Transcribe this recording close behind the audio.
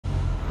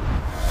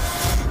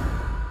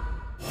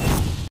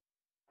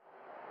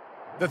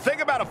The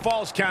thing about a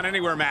Falls Count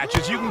Anywhere match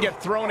is you can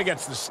get thrown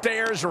against the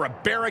stairs or a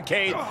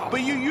barricade,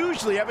 but you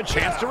usually have a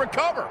chance to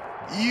recover.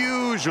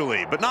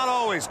 Usually, but not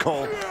always,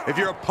 Cole. If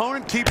your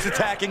opponent keeps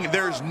attacking,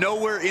 there's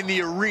nowhere in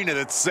the arena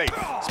that's safe.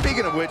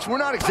 Speaking of which, we're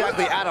not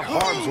exactly out of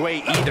harm's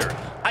way either.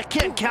 I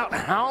can't count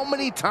how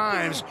many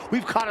times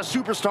we've caught a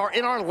superstar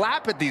in our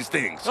lap at these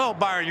things. Oh,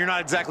 Byron, you're not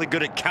exactly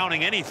good at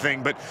counting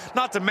anything, but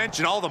not to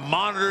mention all the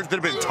monitors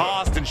that have been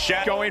tossed and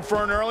shattered. Going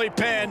for an early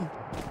pin.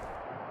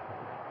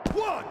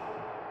 1,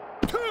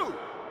 2.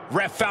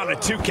 Ref found a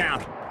 2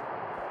 count.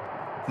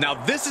 Now,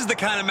 this is the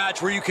kind of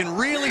match where you can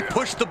really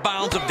push the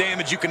bounds of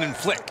damage you can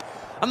inflict.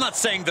 I'm not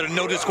saying that a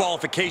no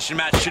disqualification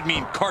match should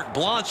mean carte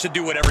blanche to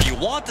do whatever you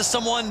want to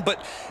someone,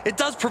 but it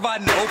does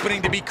provide an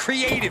opening to be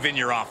creative in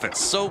your offense.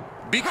 So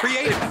be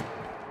creative.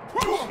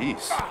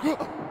 Jeez.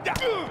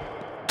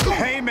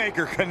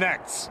 Haymaker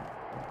connects.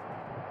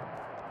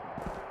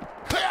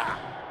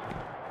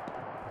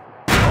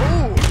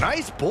 Oh,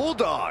 nice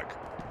bulldog.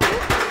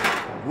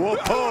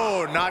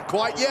 Whoa, not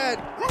quite yet.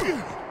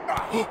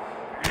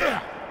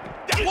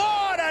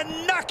 What a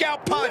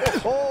knockout punch!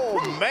 Oh,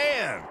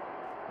 man.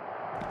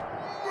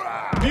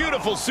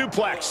 Beautiful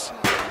suplex.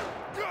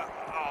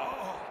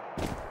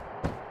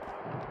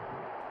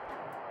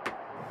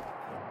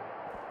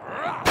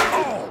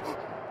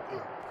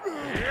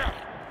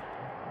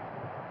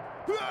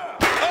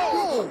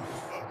 Oh!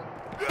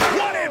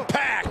 What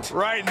impact!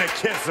 Right in the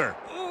kisser.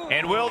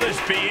 And will this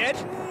be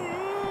it?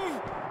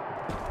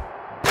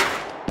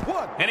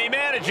 And he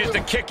manages to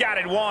kick out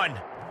at 1.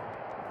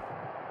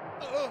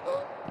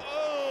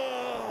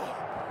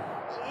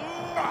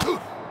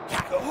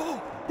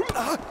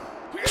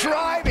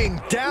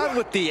 Driving down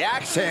with the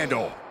axe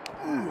handle.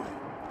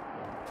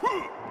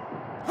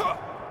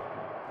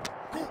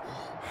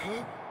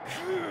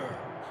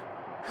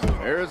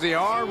 There's the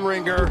arm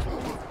wringer,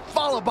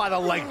 followed by the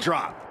leg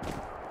drop.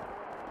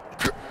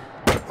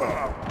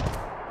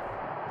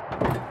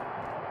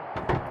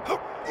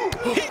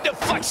 He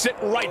deflects it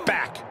right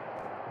back.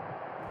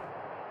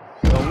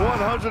 The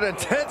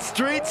 110th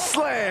Street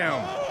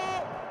Slam.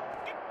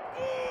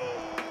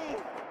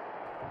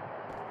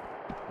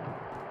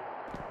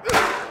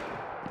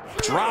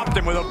 Dropped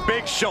him with a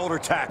big shoulder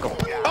tackle.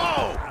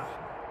 Oh!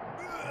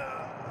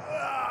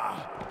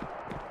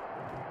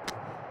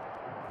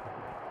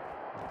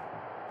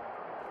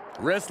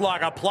 Wrist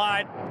lock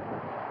applied.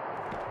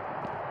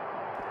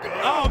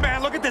 Oh,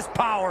 man, look at this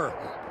power.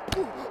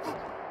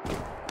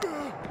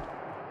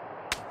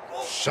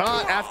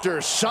 Shot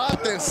after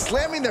shot, then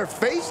slamming their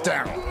face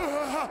down.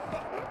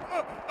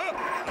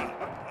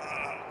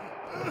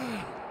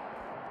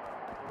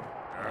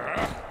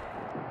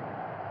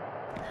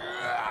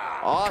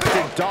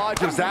 Austin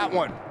dodges that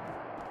one.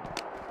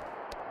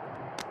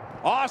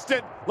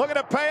 Austin looking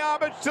to pay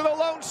homage to the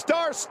Lone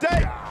Star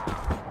State.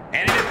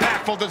 And an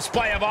impactful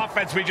display of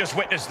offense we just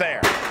witnessed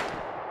there.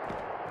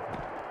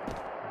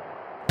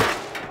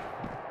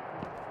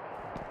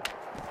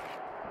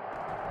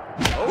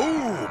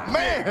 Ooh,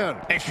 man!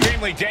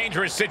 Extremely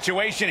dangerous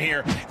situation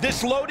here.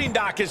 This loading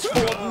dock is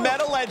full of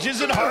metal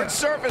edges and hard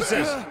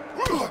surfaces.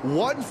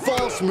 One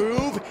false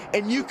move,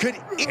 and you could...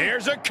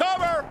 Here's a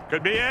cover.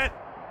 Could be it.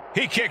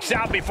 He kicks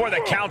out before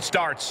the count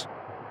starts.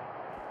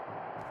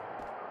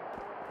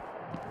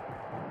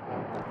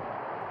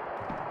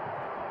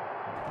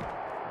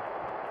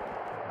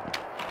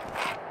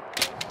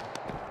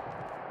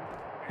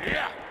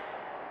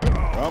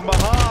 From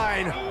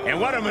behind.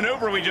 And what a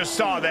maneuver we just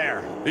saw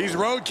there. These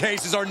road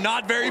cases are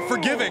not very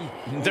forgiving.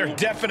 They're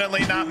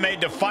definitely not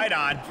made to fight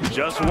on.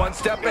 Just one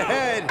step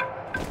ahead.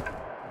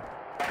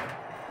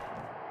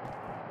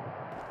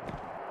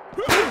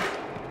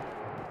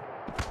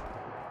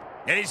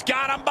 And he's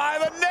got him by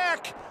the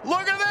neck.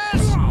 Look at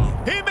this.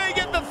 He may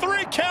get the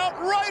 3 count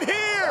right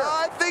here.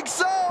 I think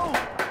so.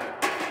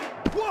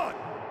 1.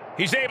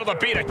 He's able to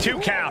beat a 2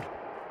 count.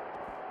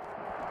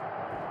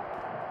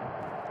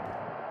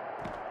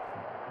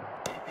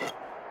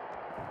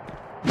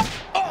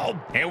 Oh,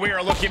 and we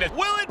are looking at,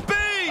 will it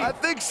be? I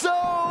think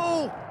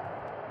so.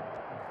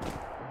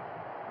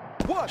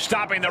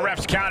 Stopping the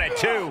ref's count at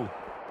 2.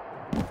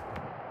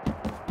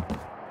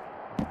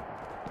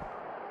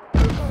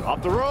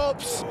 Off the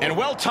ropes. And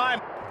well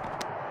timed.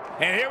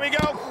 And here we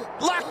go.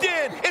 Locked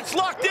in. It's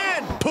locked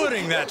in.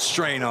 Putting that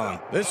strain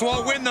on. This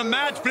won't win the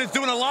match, but it's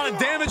doing a lot of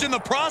damage in the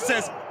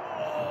process.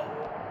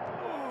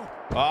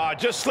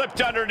 Just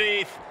slipped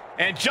underneath.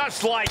 And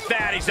just like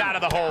that, he's out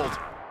of the hold.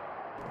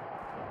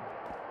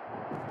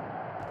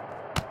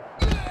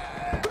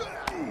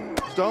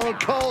 Stone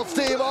Cold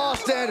Steve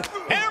Austin.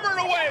 Hammered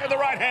away with the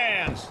right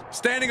hands.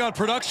 Standing on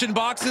production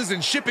boxes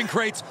and shipping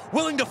crates,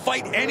 willing to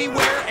fight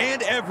anywhere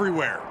and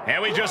everywhere.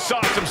 And we just saw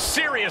some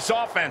serious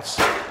offense.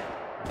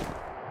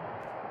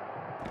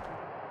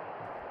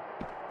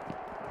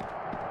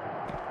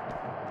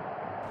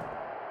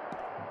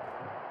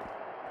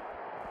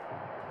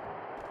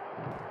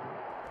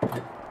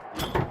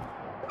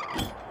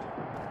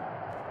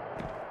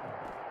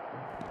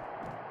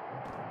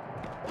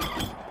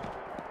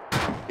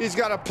 He's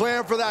got a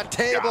plan for that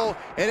table,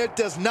 and it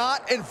does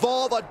not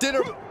involve a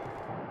dinner.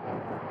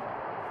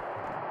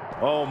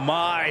 Oh,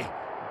 my.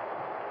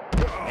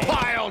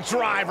 Pile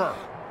driver.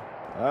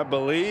 I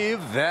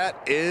believe that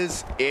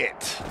is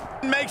it.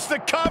 Makes the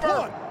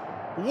cover.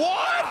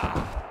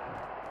 What?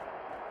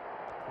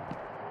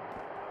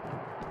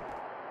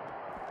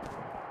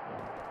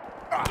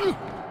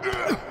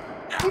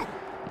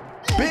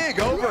 Big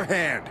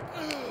overhand.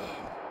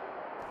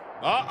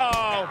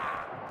 Uh-oh.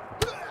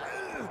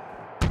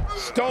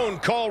 Stone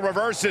Cold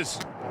reverses.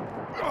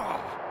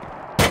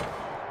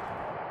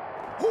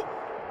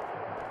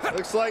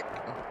 Looks like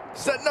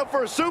setting up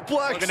for a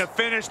suplex. Looking to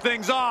finish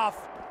things off.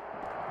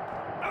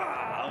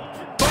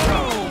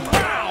 Boom!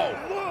 Wow!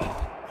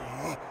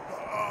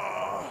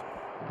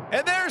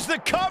 And there's the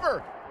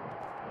cover.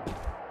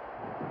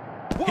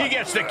 He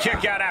gets the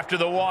kick out after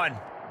the one.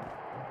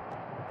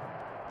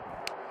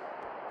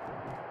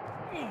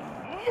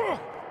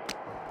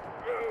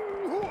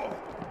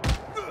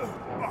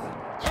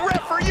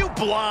 Ref, are you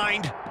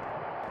blind?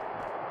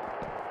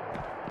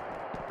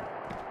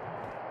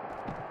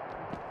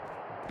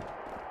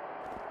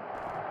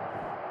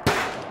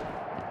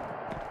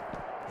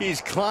 He's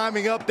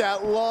climbing up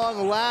that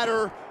long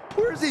ladder.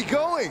 Where's he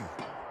going?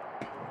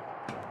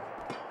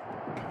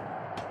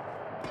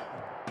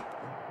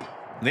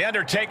 The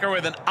Undertaker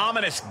with an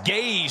ominous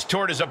gaze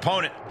toward his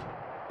opponent.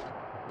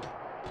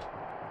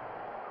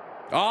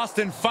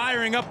 Austin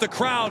firing up the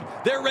crowd.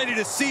 They're ready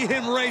to see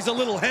him raise a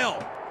little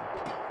hell.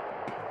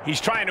 He's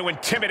trying to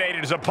intimidate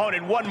his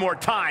opponent one more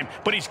time,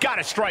 but he's got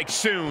to strike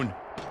soon.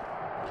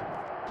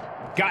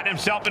 Gotten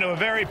himself into a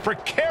very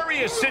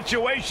precarious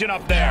situation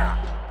up there.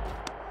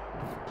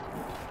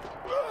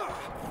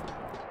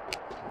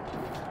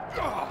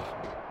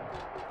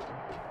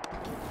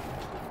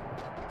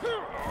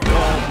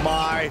 Oh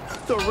my,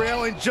 the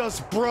railing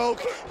just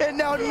broke, and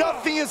now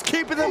nothing is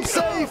keeping them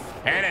safe.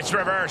 And it's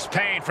reverse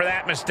pain for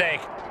that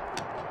mistake.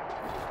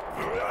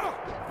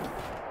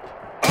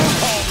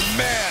 Oh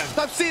man,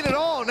 I've seen it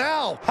all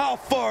now. How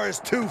far is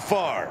too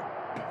far?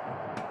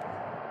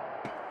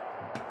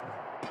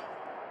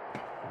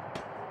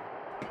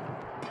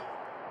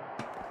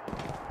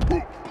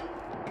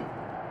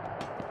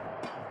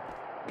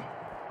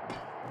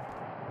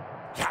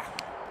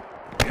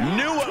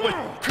 Knew it would.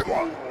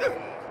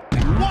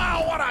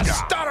 Wow, what a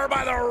stunner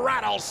by the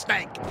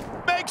rattlesnake.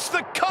 Makes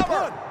the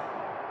cover.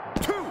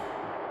 1, 2.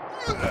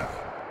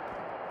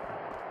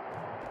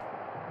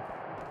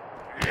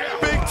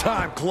 Big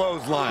time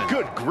clothesline.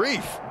 Good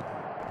grief.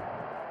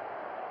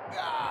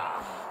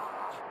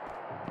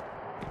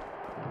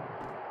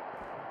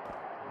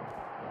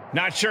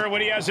 Not sure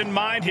what he has in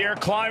mind here,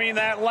 climbing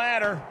that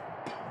ladder.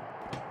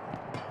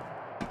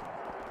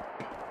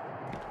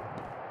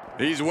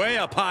 He's way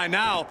up high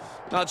now.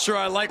 Not sure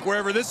I like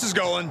wherever this is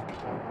going.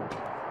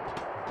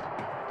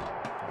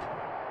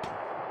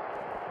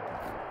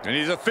 And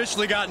he's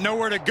officially got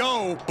nowhere to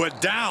go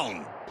but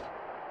down.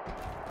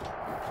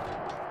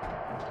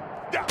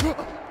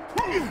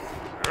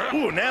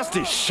 Ooh,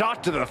 nasty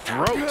shot to the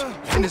throat.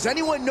 And does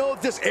anyone know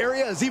if this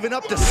area is even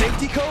up to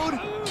safety code?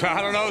 I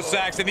don't know,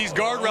 Saxton. These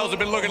guardrails have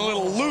been looking a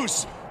little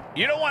loose.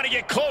 You don't want to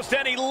get close to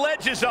any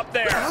ledges up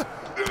there.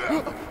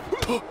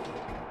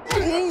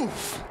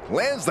 Oof.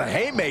 Lands the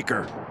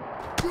haymaker.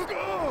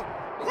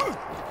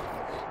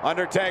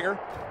 Undertaker.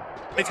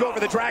 Let's go for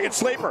the Dragon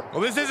Sleeper.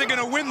 Well, this isn't going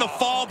to win the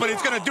fall, but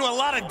it's going to do a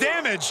lot of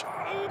damage.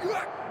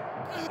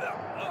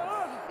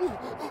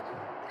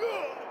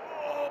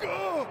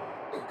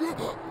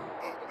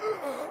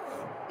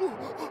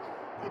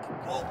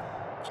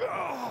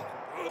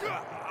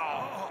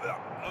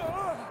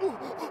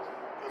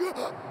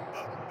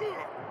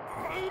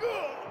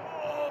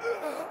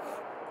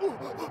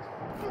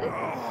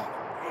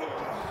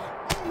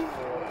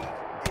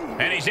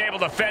 And he's able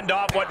to fend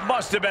off what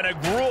must have been a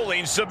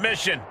grueling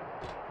submission.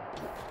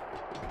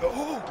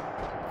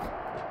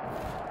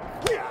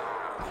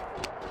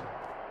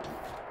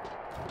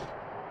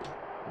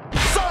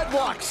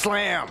 Sidewalk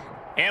slam.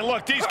 And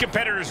look, these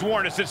competitors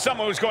warned us that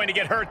someone was going to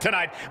get hurt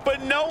tonight,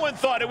 but no one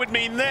thought it would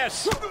mean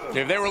this.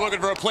 If they were looking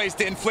for a place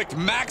to inflict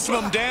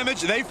maximum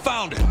damage, they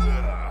found it.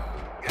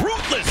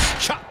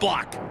 Ruthless chop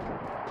block.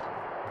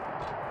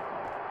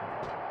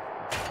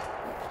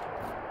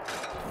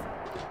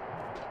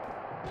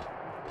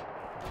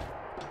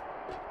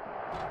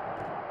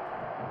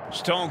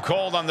 Stone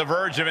Cold on the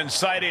verge of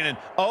inciting an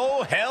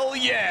oh hell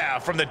yeah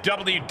from the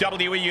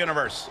WWE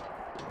Universe.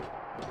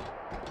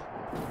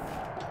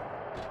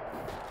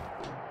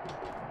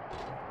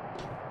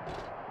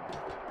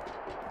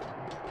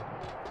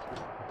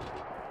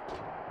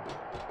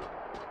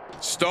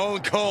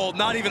 Stone Cold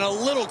not even a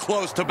little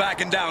close to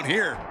backing down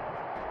here.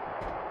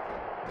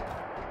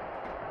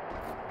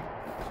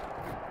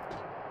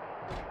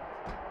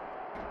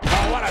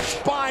 Oh, what a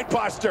spine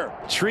buster.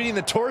 Treating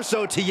the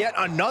torso to yet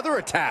another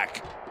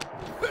attack.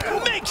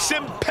 Makes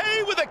him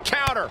pay with a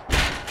counter.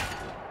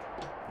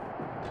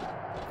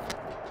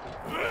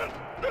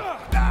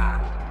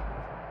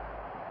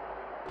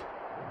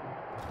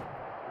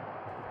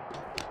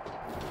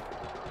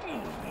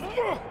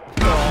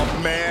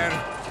 Oh, man.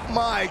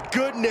 My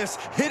goodness,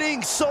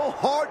 hitting so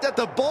hard that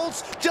the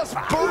bolts just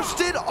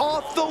bursted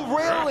off the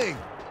railing.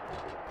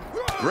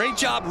 Great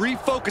job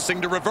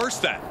refocusing to reverse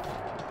that.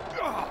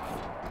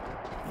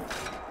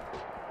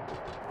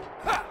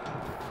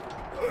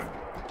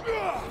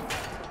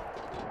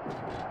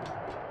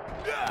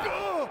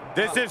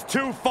 This is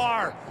too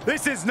far.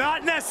 This is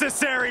not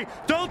necessary.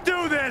 Don't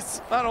do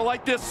this. I don't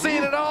like this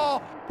scene at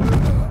all.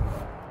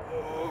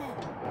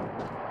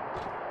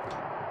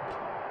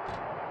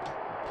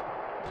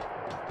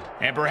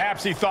 And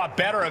perhaps he thought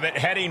better of it,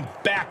 heading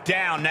back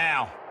down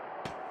now.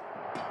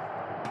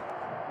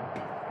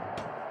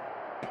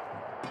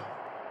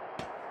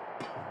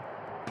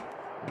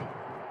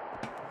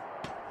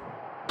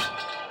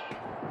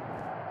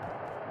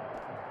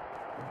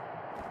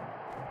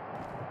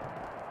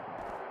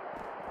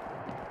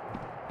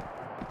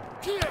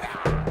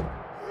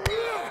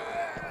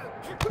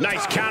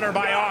 Nice counter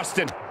by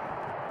Austin.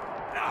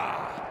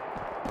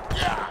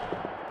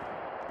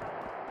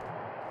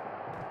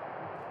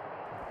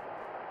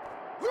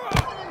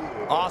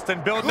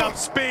 Austin building up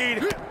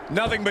speed.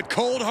 Nothing but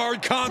cold,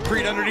 hard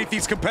concrete underneath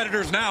these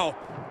competitors now.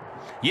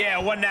 Yeah,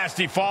 one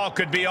nasty fall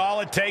could be all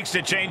it takes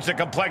to change the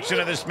complexion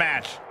of this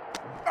match.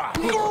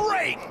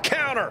 Great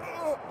counter.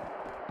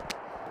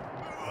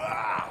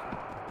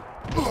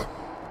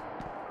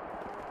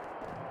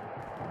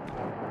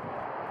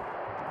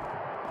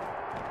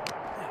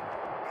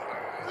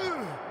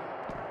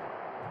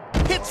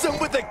 Hits him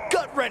with a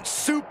gut-wrench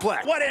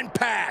suplex. What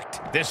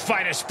impact! This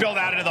fight has spilled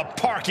out into the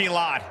parking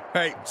lot.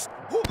 Hey,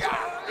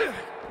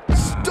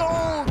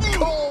 Stone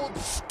Cold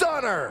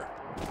Stunner.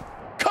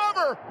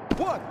 Cover.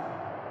 1,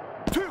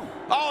 2.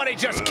 Oh, and he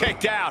just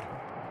kicked out.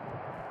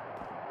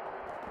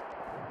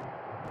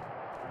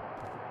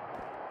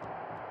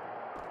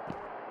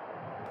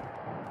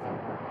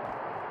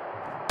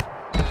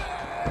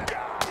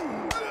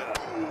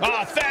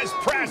 Oh, Thez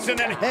pressing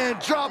And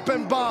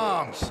dropping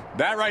bombs.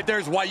 that right there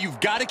is why you've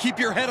got to keep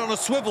your head on a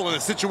swivel in a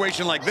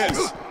situation like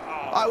this.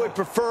 I would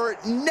prefer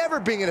never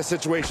being in a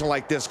situation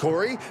like this,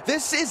 Corey.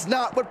 This is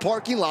not what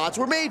parking lots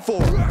were made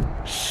for.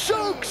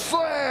 Choke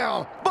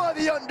slam by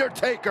The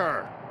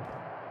Undertaker.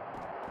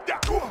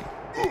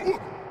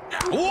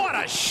 What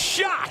a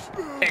shot!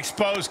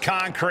 Exposed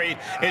concrete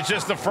is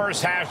just the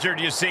first hazard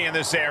you see in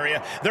this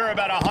area. There are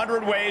about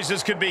 100 ways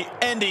this could be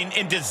ending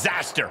in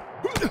disaster.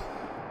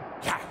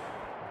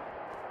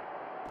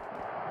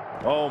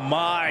 Oh,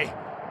 my.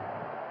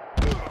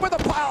 With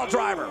a pile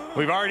driver.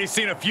 We've already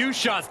seen a few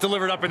shots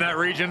delivered up in that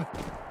region.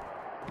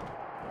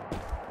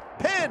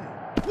 Pin.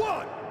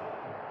 1,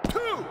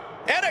 2.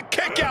 And a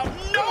kick out.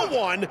 No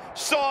one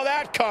saw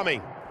that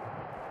coming.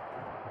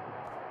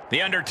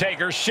 The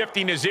Undertaker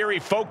shifting his eerie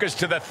focus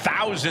to the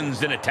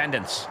thousands in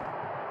attendance.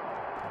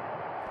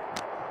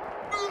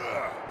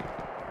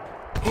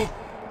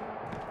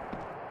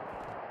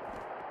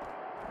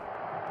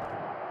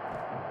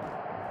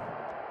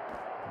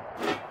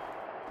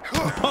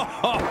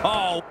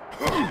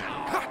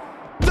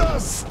 The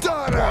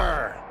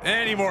Stunner.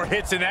 Any more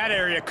hits in that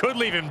area could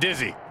leave him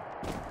dizzy.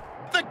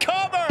 The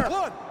cover.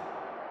 1,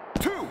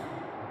 2,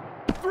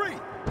 3.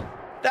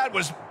 That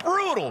was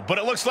brutal, but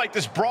it looks like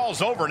this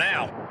brawl's over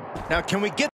now. Now, can we get